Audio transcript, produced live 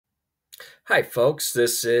Hi, folks.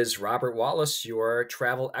 This is Robert Wallace, your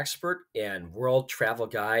travel expert and world travel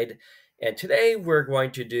guide. And today we're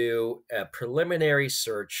going to do a preliminary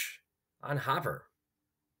search on Hopper.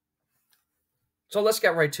 So let's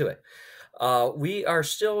get right to it. We are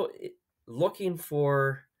still looking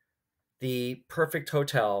for the perfect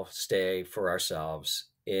hotel stay for ourselves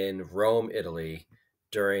in Rome, Italy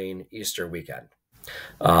during Easter weekend.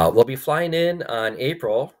 We'll be flying in on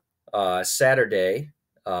April, Saturday,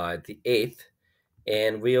 the 8th,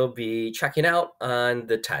 and we'll be checking out on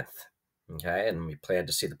the 10th. Okay, and we plan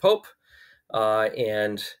to see the Pope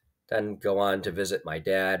and then go on to visit my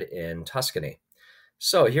dad in Tuscany.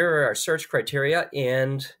 So here are our search criteria,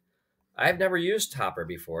 and I've never used Hopper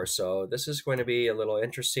before, so this is going to be a little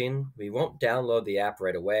interesting. We won't download the app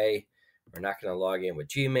right away. We're not going to log in with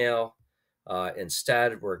Gmail.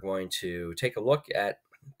 Instead, we're going to take a look at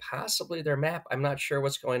possibly their map. I'm not sure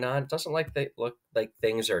what's going on. It doesn't look like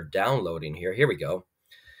things are downloading here. Here we go.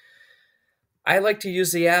 I like to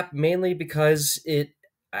use the app mainly because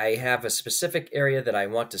I have a specific area that I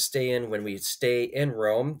want to stay in when we stay in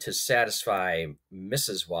Rome to satisfy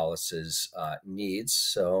Mrs. Wallace's needs.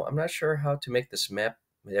 So I'm not sure how to make this map.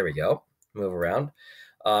 There we go. Move around.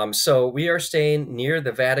 So we are staying near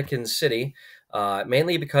the Vatican City,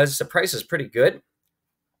 mainly because the price is pretty good,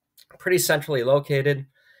 pretty centrally located,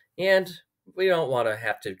 and we don't want to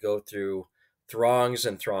have to go through throngs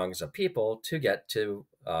and throngs of people to get to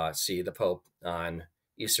see the Pope on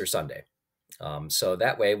Easter Sunday. So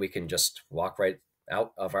that way we can just walk right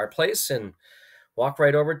out of our place and walk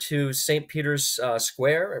right over to St. Peter's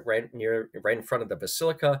Square, right in front of the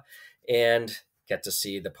Basilica, and get to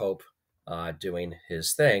see the Pope doing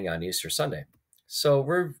his thing on Easter Sunday. So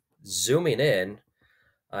we're zooming in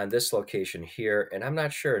on this location here, and I'm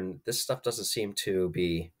not sure, and this stuff doesn't seem to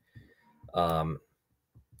be kind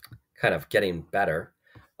of getting better.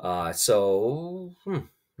 Not sure. I'm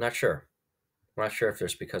not sure if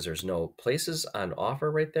there's because there's no places on offer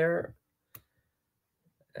right there.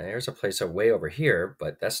 And there's a place way over here,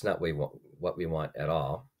 but that's not what we want at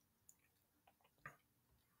all.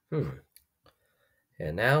 And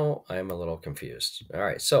now I'm a little confused. All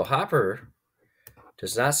right, so Hopper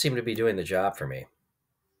does not seem to be doing the job for me.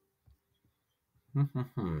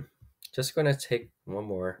 Just going to take one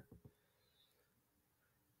more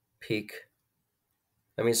peek.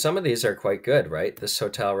 I mean, some of these are quite good, right? This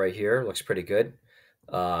hotel right here looks pretty good.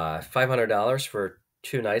 $500 for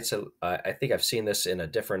 2 nights. I think I've seen this in a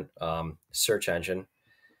different search engine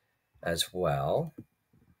as well.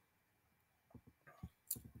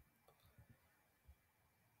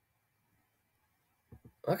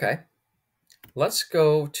 Okay, let's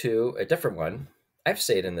go to a different one. I've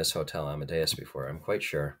stayed in this hotel Amadeus before, I'm quite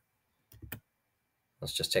sure.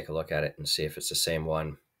 Let's just take a look at it and see if it's the same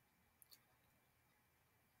one.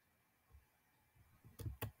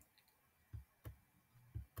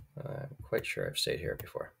 I'm quite sure I've stayed here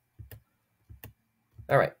before.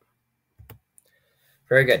 All right.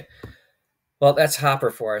 Very good. Well, that's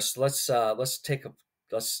Hopper for us. Let's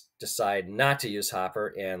decide not to use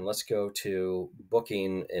Hopper and let's go to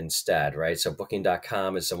Booking instead, right? So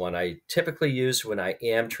Booking.com is the one I typically use when I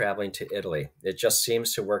am traveling to Italy. It just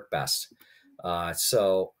seems to work best.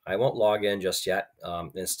 So I won't log in just yet.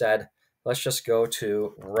 Instead, let's just go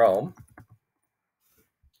to Rome.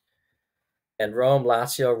 And Rome,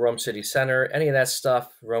 Lazio, Rome City Center, any of that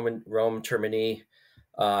stuff, Rome Termini.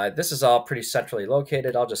 This is all pretty centrally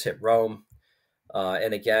located. I'll just hit Rome.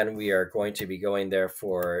 And again, we are going to be going there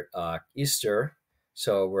for Easter.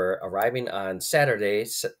 So we're arriving on Saturday,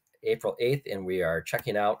 April 8th, and we are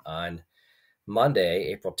checking out on Monday,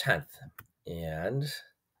 April 10th. And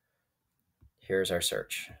here's our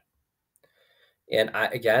search. And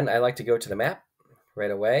I like to go to the map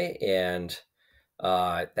right away. And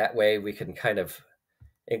that way we can kind of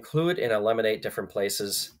include and eliminate different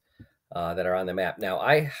places that are on the map. Now,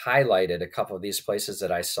 I highlighted a couple of these places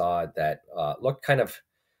that I saw that looked kind of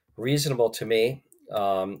reasonable to me.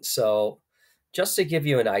 So just to give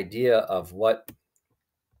you an idea of what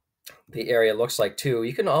the area looks like too,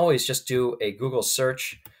 you can always just do a Google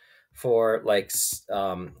search for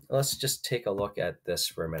let's just take a look at this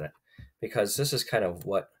for a minute, because this is kind of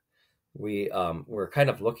what we're kind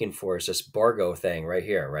of looking for, is this Borgo thing right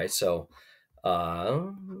here, right? So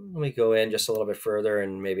let me go in just a little bit further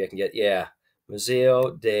and maybe I can get,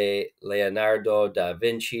 Museo de Leonardo da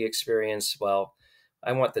Vinci experience. Well,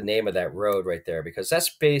 I want the name of that road right there, because that's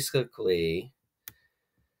basically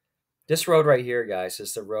this road right here, guys,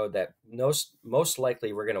 is the road that most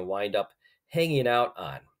likely we're going to wind up hanging out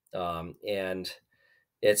on. And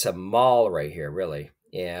it's a mall right here, really.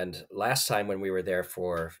 And last time when we were there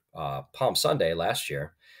for Palm Sunday last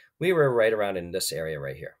year, we were right around in this area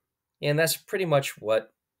right here. And that's pretty much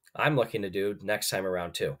what I'm looking to do next time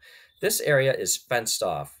around too. This area is fenced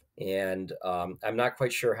off, and I'm not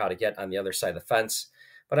quite sure how to get on the other side of the fence,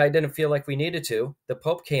 but I didn't feel like we needed to. The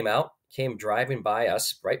Pope came out, came driving by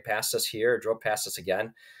us, right past us here, drove past us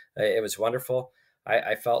again. It was wonderful.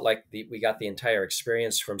 I felt like we got the entire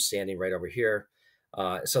experience from standing right over here.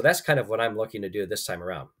 So that's kind of what I'm looking to do this time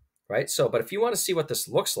around, right? So, but if you want to see what this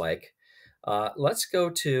looks like, let's go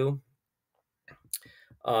to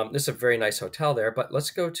this is a very nice hotel there, but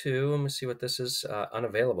let's go to, let me see what this is,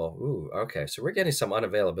 unavailable. Ooh, okay. So we're getting some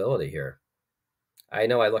unavailability here. I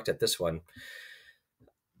know I looked at this one.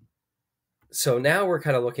 So now we're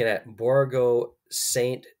kind of looking at Borgo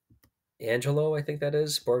St. Angelo, I think that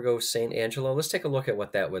is. Borgo St. Angelo. Let's take a look at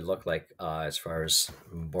what that would look like as far as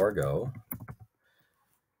Borgo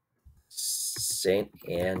St.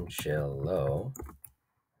 Angelo,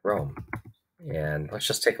 Rome. And let's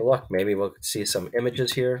just take a look. Maybe we'll see some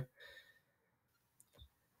images here.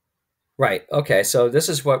 Right. Okay. So this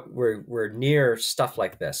is what we're near stuff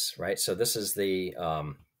like this, right? So this is the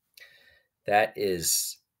that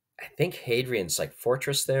is, I think, Hadrian's like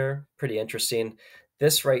fortress there. Pretty interesting.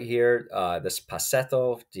 This right here, this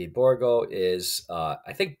Passetto di Borgo is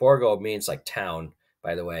I think Borgo means like town,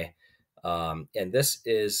 by the way. And this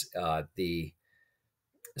is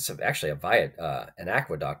it's actually a an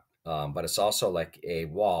aqueduct, but it's also like a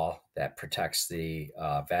wall that protects the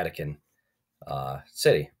Vatican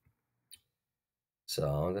city.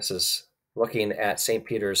 So this is looking at St.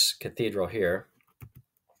 Peter's Cathedral here.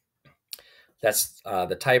 That's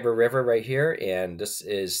the Tiber River right here, and this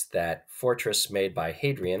is that fortress made by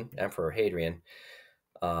Hadrian, Emperor Hadrian.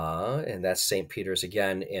 And that's St. Peter's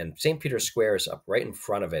again, and St. Peter's Square is up right in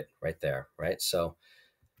front of it, right there, right? So,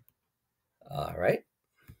 right,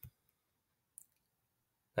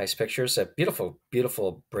 nice pictures. A beautiful,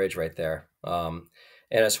 beautiful bridge right there.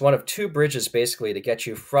 And it's one of two bridges basically to get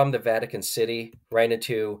you from the Vatican City right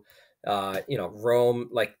into, Rome,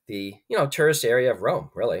 like the tourist area of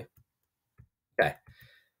Rome, really. Okay,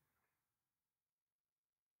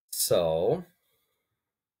 so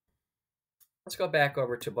let's go back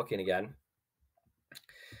over to booking again.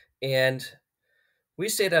 And we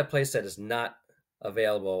stayed at a place that is not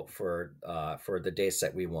available for the dates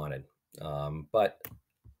that we wanted. But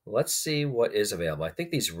let's see what is available. I think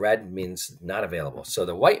these red means not available. So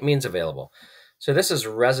the white means available. So this is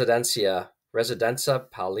Residenza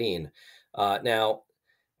Pauline. Now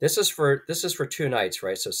this is for 2 nights,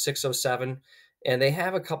 right? So 607, and they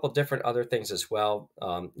have a couple different other things as well.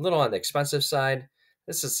 A little on the expensive side.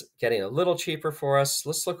 This is getting a little cheaper for us.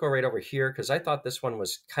 Let's look right over here because I thought this one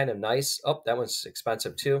was kind of nice. Oh, that one's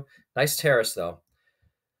expensive too. Nice terrace though.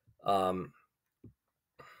 Um,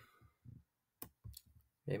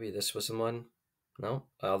 maybe this was the one. No,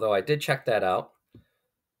 although I did check that out.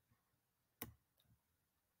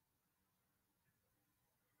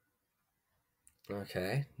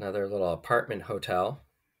 Okay, another little apartment hotel.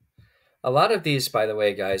 A lot of these, by the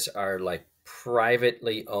way, guys, are like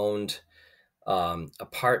privately owned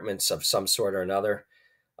apartments of some sort or another.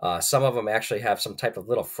 Some of them actually have some type of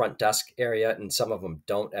little front desk area, and some of them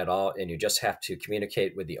don't at all, and you just have to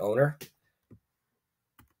communicate with the owner.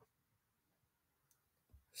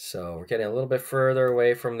 So we're getting a little bit further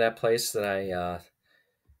away from that place that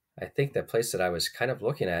I think that place that I was kind of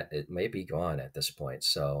looking at, it may be gone at this point.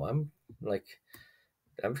 So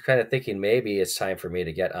I'm kind of thinking maybe it's time for me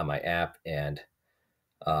to get on my app and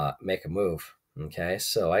make a move. Okay,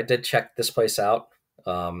 so I did check this place out.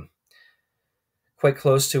 Quite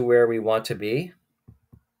close to where we want to be.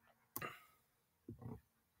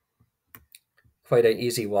 Quite an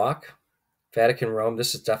easy walk. Vatican Rome,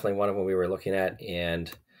 this is definitely one of them we were looking at, and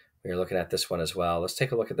we were looking at this one as well. Let's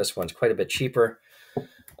take a look at this one. It's quite a bit cheaper.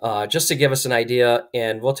 Just to give us an idea,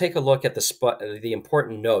 and we'll take a look at the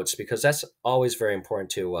important notes because that's always very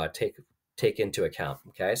important to take into account.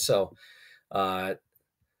 Okay, so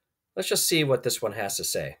let's just see what this one has to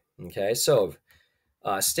say. Okay, so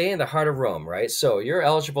stay in the heart of Rome, right? So you're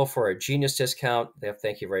eligible for a Genius discount.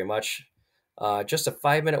 Thank you very much. Just a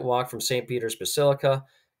 5-minute walk from St. Peter's Basilica.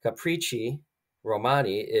 Capricci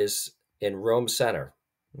Romani is in Rome Center.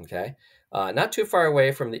 Okay, not too far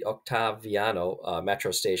away from the Ottaviano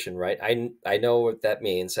metro station, right? I know what that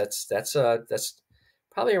means. That's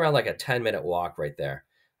probably around like a 10-minute walk right there.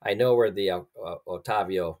 I know where the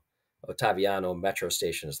Ottaviano metro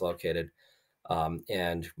station is located,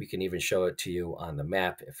 and we can even show it to you on the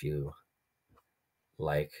map if you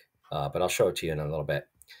like. But I'll show it to you in a little bit.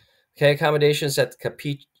 Okay, accommodations at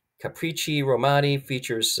Capricci Romani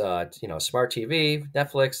features, smart TV,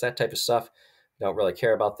 Netflix, that type of stuff. Don't really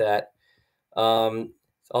care about that.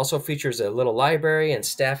 Also features a little library, and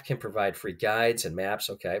staff can provide free guides and maps.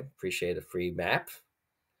 Okay, appreciate a free map.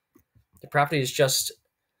 The property is just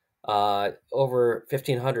over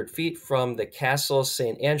 1,500 feet from the Castle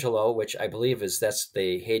St. Angelo, which I believe that's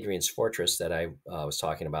the Hadrian's Fortress that I was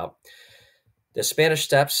talking about. The Spanish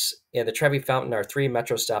Steps and the Trevi Fountain are 3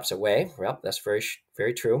 metro stops away. Well, that's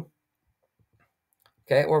very true.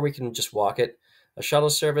 Okay, or we can just walk it. A shuttle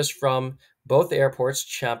service from both airports,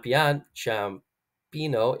 Ciampino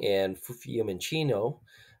and Fiumicino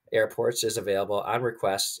airports, is available on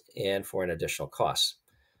request and for an additional cost.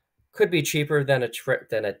 Could be cheaper than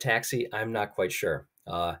a taxi. I'm not quite sure.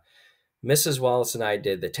 Mrs. Wallace and I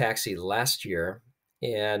did the taxi last year,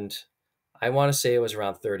 and I want to say it was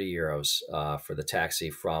around 30 euros for the taxi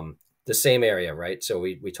from the same area, right? So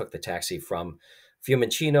we took the taxi from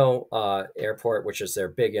Fiumicino Airport, which is their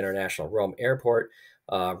big international Rome airport,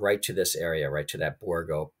 right to this area, right to that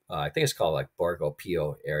Borgo. I think it's called like Borgo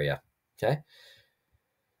Pio area. Okay.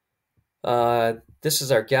 This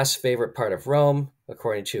is our guest's favorite part of Rome,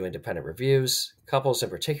 according to independent reviews. Couples in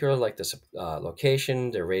particular like this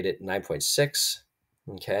location. They're rated 9.6.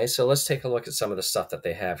 Okay, so let's take a look at some of the stuff that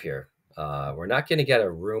they have here. We're not going to get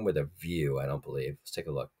a room with a view, I don't believe. Let's take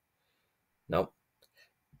a look. Nope.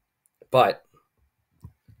 But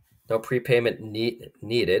no prepayment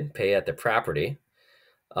needed. Pay at the property.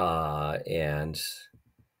 And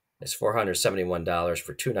it's $471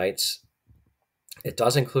 for 2 nights. It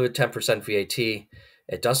does include 10% VAT.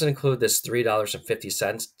 It doesn't include this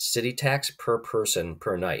 $3.50 city tax per person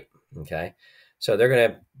per night. Okay, so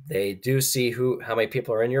they do see how many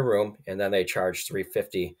people are in your room, and then they charge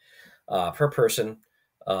 $3.50 per person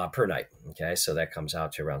per night. Okay, so that comes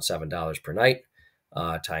out to around $7 per night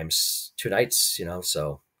times 2 nights.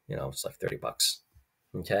 So it's like $30.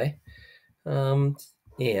 Okay,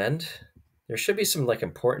 and there should be some like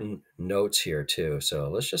important notes here too. So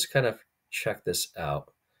let's just kind of check this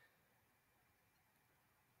out.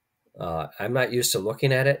 I'm not used to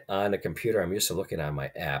looking at it on a computer. I'm used to looking on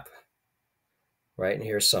my app. Right, and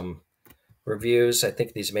here's some reviews. I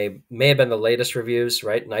think these may have been the latest reviews.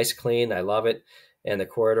 Right, nice, clean. I love it, and the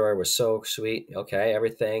corridor was so sweet. Okay,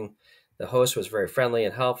 everything. The host was very friendly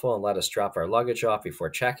and helpful, and let us drop our luggage off before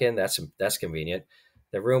check-in. That's convenient.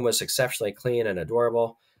 The room was exceptionally clean and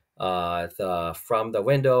adorable. The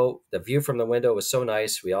view from the window was so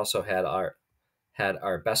nice. We also had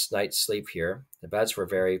our best night's sleep here. The beds were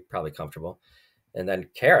probably comfortable. And then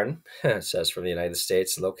Karen says from the United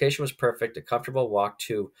States, the location was perfect, a comfortable walk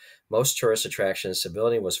to most tourist attractions. The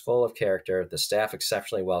building was full of character. The staff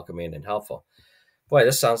exceptionally welcoming and helpful. Boy,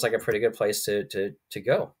 this sounds like a pretty good place to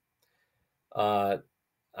go.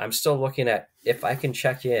 I'm still looking at if I can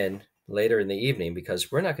check in later in the evening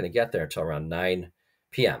because we're not going to get there until around 9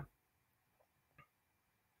 p.m.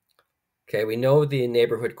 Okay, we know the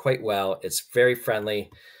neighborhood quite well. It's very friendly,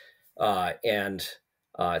 and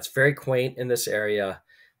it's very quaint in this area.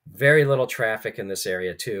 Very little traffic in this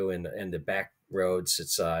area too, and the back roads.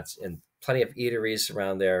 It's and plenty of eateries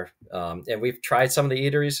around there. And we've tried some of the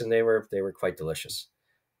eateries, and they were quite delicious.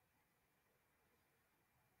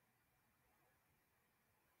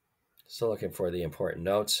 Still looking for the important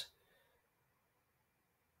notes.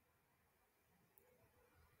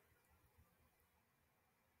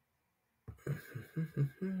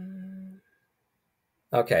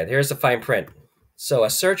 Okay, here's the fine print. So a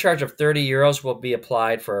surcharge of 30 euros will be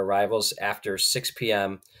applied for arrivals after 6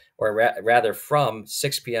 p.m. or rather from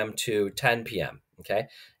 6 p.m. to 10 p.m. Okay,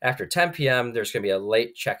 after 10 p.m. there's going to be a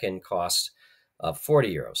late check-in cost of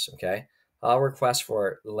 40 euros. Okay, all requests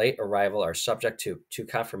for late arrival are subject to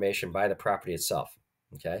confirmation by the property itself.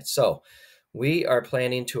 Okay, so we are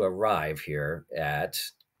planning to arrive here at,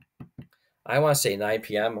 I want to say 9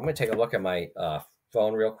 p.m. I'm going to take a look at my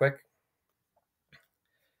phone real quick.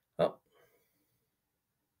 Oh.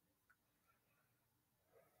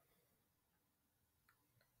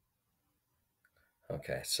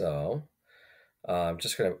 Okay, so I'm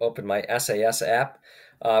just going to open my SAS app.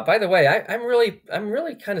 By the way, I'm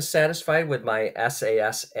really kind of satisfied with my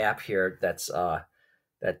SAS app here.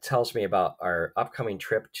 That tells me about our upcoming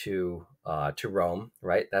trip to Rome.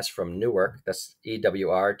 Right, that's from Newark. That's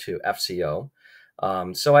EWR to FCO.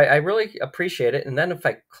 So I really appreciate it. And then if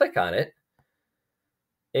I click on it,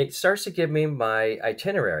 it starts to give me my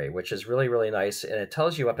itinerary, which is really, really nice. And it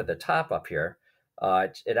tells you up at the top up here,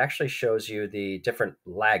 it actually shows you the different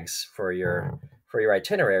legs for your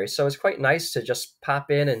itinerary. So it's quite nice to just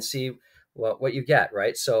pop in and see what you get,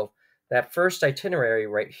 right? So that first itinerary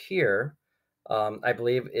right here, I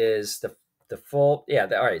believe is the full, yeah,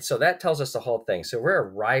 all right. So that tells us the whole thing. So we're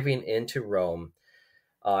arriving into Rome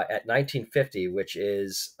at 1950, which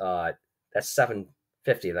is that's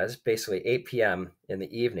 50. That's basically 8 p.m. in the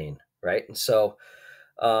evening, right? And so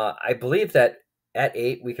I believe that at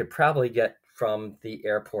 8 we could probably get from the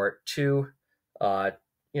airport uh,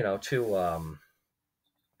 to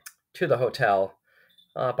the hotel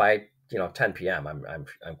by 10 p.m.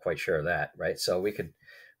 I'm quite sure of that, right? So we could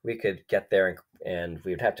get there and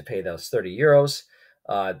we would have to pay those 30 euros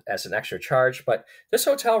as an extra charge. But this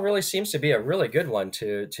hotel really seems to be a really good one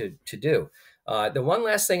to do. The one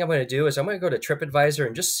last thing I'm going to do is I'm going to go to TripAdvisor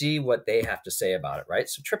and just see what they have to say about it, right?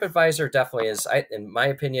 So TripAdvisor definitely is, in my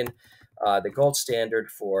opinion, the gold standard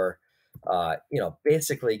for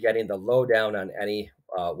basically getting the lowdown on any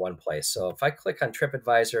one place. So if I click on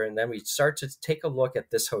TripAdvisor and then we start to take a look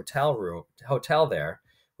at this hotel there,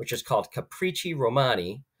 which is called Capricci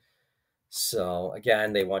Romani. So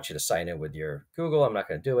again, they want you to sign in with your Google. I'm not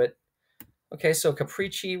going to do it. Okay, so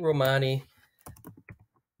Capricci Romani.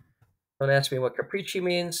 Don't ask me what Capricci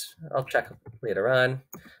means. I'll check later on.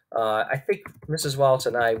 I think Mrs. Wallace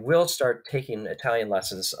and I will start taking Italian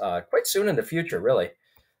lessons quite soon in the future, really.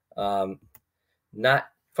 Not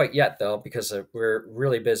quite yet, though, because we're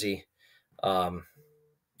really busy. Oh,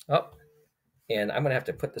 and I'm going to have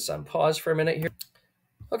to put this on pause for a minute here.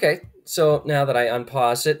 Okay, so now that I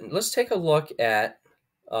unpause it, let's take a look at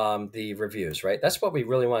the reviews, right? That's what we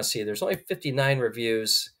really want to see. There's only 59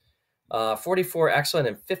 reviews, 44 excellent,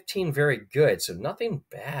 and 15 very good. So nothing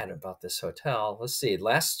bad about this hotel. Let's see.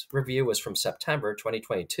 Last review was from September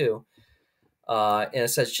 2022. And it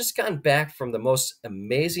says, just gotten back from the most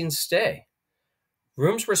amazing stay.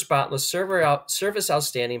 Rooms were spotless, service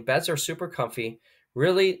outstanding, beds are super comfy.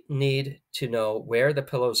 Really need to know where the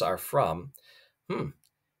pillows are from.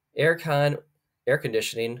 Air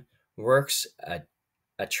conditioning works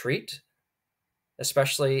a treat,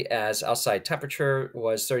 especially as outside temperature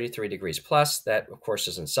was 33 degrees plus. That, of course,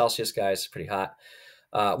 is in Celsius, guys. Pretty hot.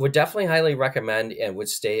 Would definitely highly recommend and would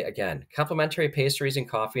stay again. Complimentary pastries and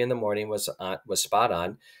coffee in the morning was spot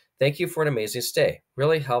on. Thank you for an amazing stay.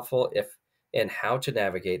 Really helpful in how to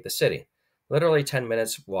navigate the city. Literally 10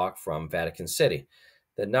 minutes walk from Vatican City.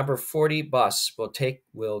 The number 40 bus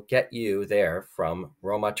will get you there from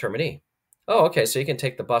Roma Termini. Oh, okay. So you can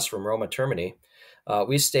take the bus from Roma Termini.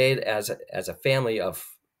 We stayed as a family of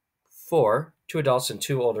 4, 2 adults and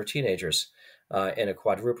 2 older teenagers in a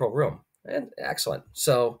quadruple room. And excellent.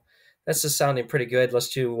 So this is sounding pretty good. Let's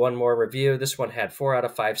do one more review. This one had 4 out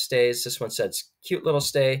of 5 stays. This one says cute little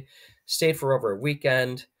stay. Stayed for over a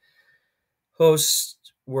weekend. Hosts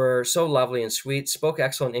were so lovely and sweet. Spoke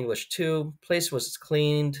excellent English too. Place was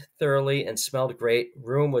cleaned thoroughly and smelled great.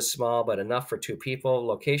 Room was small but enough for 2 people.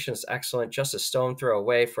 Location is excellent. Just a stone throw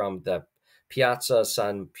away from the Piazza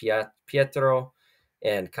San Pietro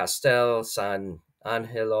and Castel San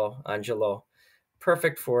Angelo.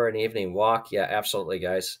 Perfect for an evening walk. Yeah, absolutely,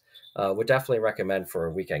 guys. Would definitely recommend for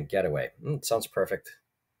a weekend getaway. Sounds perfect.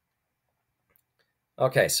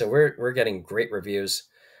 Okay, so we're getting great reviews.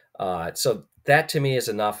 So that to me is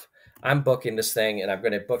enough. I'm booking this thing, and I'm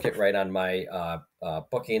going to book it right on my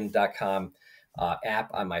Booking.com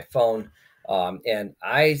app on my phone. And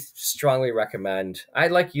I strongly recommend. I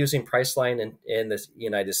like using Priceline in the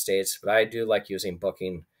United States, but I do like using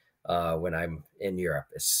Booking when I'm in Europe.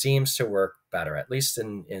 It seems to work better, at least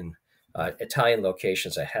in Italian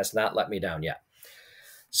locations. It has not let me down yet.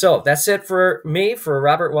 So that's it for me, for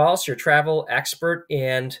Robert Wallace, your travel expert,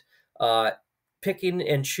 and picking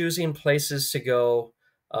and choosing places to go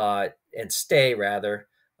and stay, rather,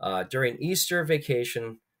 during Easter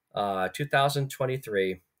vacation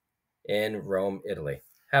 2023 in Rome, Italy.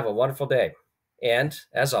 Have a wonderful day. And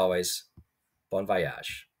as always, bon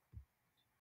voyage.